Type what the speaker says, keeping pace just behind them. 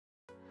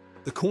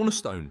The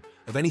cornerstone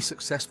of any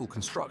successful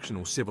construction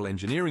or civil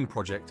engineering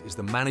project is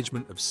the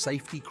management of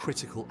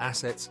safety-critical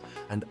assets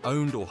and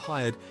owned or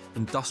hired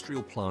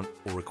industrial plant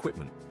or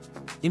equipment.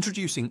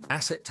 Introducing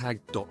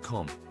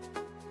AssetTagged.com,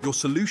 your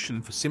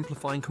solution for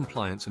simplifying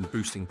compliance and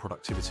boosting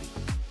productivity.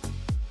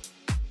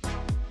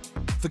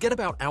 Forget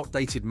about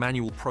outdated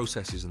manual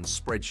processes and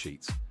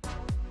spreadsheets.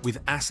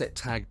 With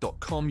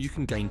AssetTagged.com, you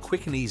can gain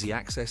quick and easy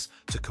access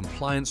to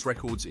compliance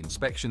records,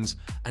 inspections,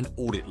 and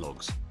audit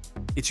logs.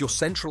 It's your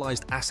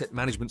centralized asset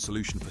management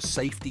solution for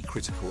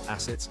safety-critical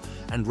assets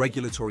and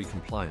regulatory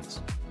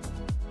compliance.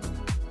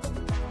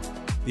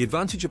 The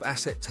advantage of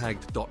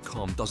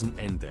AssetTagged.com doesn't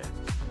end there.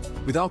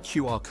 With our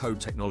QR code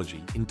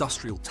technology,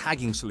 industrial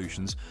tagging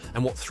solutions,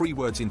 and what 3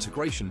 words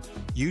integration,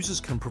 users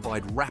can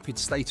provide rapid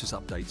status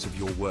updates of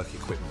your work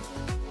equipment.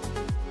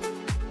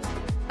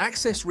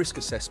 Access risk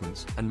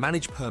assessments and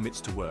manage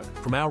permits to work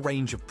from our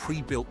range of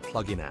pre-built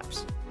plug-in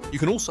apps. You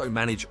can also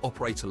manage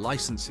operator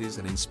licenses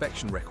and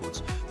inspection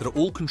records that are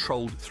all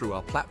controlled through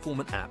our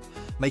platform and app,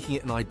 making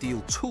it an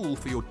ideal tool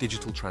for your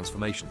digital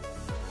transformation.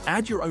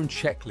 Add your own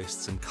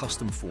checklists and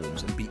custom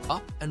forms and be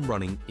up and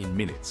running in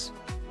minutes.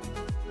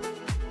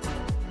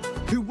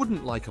 Who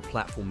wouldn't like a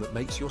platform that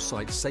makes your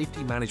site's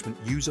safety management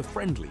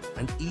user-friendly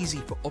and easy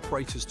for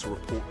operators to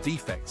report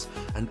defects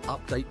and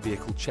update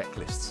vehicle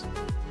checklists?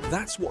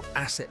 That's what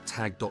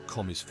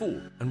AssetTagged.com is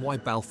for, and why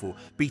Balfour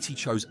BT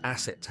chose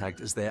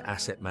AssetTagged as their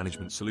asset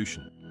management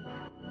solution.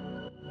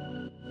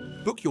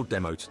 Book your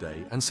demo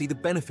today and see the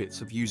benefits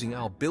of using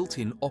our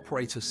built-in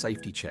operator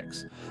safety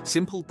checks,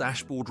 simple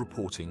dashboard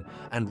reporting,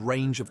 and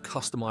range of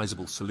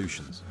customizable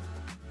solutions.